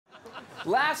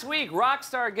Last week,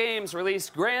 Rockstar Games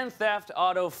released Grand Theft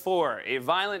Auto 4, a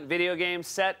violent video game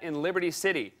set in Liberty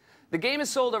City. The game has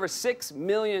sold over 6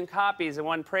 million copies and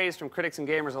won praise from critics and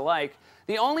gamers alike.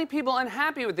 The only people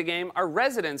unhappy with the game are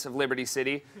residents of Liberty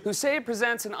City, who say it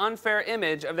presents an unfair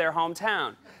image of their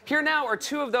hometown. Here now are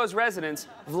two of those residents,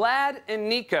 Vlad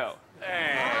and Niko.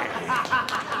 Hey.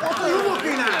 What are you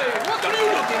looking at? What are you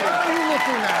looking at? What are you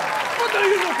looking at? What are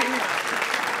you looking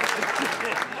at?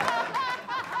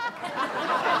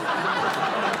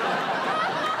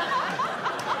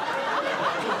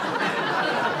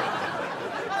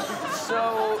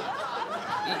 So,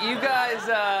 you guys,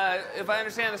 if I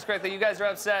understand this correctly, you guys are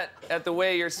upset at the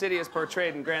way your city is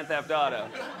portrayed in Grand Theft Auto.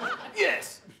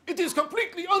 Yes, it is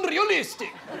completely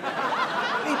unrealistic.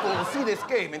 People see this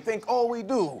game and think all we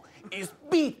do is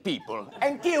beat people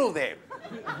and kill them.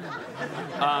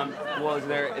 Well, is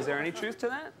there any truth to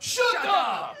that? Shut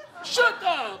up! Shut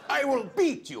up! I will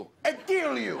beat you and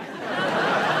kill you.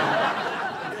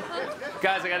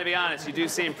 Guys, I gotta be honest, you do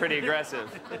seem pretty aggressive.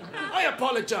 I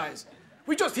apologize.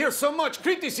 We just hear so much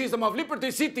criticism of Liberty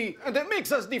City, and that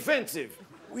makes us defensive.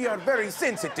 We are very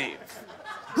sensitive.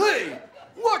 Hey,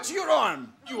 watch your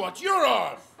arm. You watch your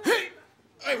arm. Hey,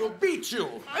 I will beat you.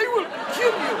 I will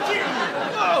kill you. Kill you.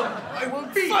 No, I will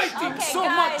beat you. Fighting okay, so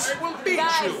guys, much, I will beat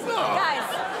guys, you.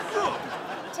 No.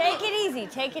 Guys, take it easy.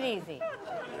 Take it easy.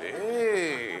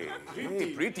 Hey,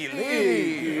 pretty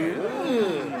lady.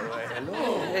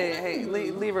 Hello. Hey,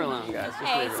 leave her alone, guys. Just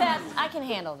Hey, leave her Seth, I can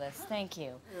handle this. Thank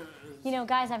you. You know,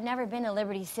 guys, I've never been to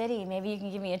Liberty City. Maybe you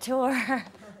can give me a tour.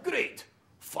 Great.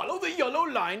 Follow the yellow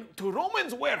line to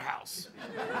Roman's warehouse.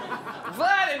 alone.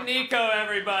 Vlad and Niko,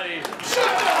 everybody. Shut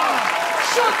up!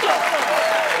 Shut up!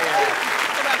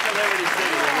 Go back to Liberty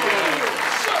City.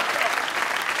 Shut up!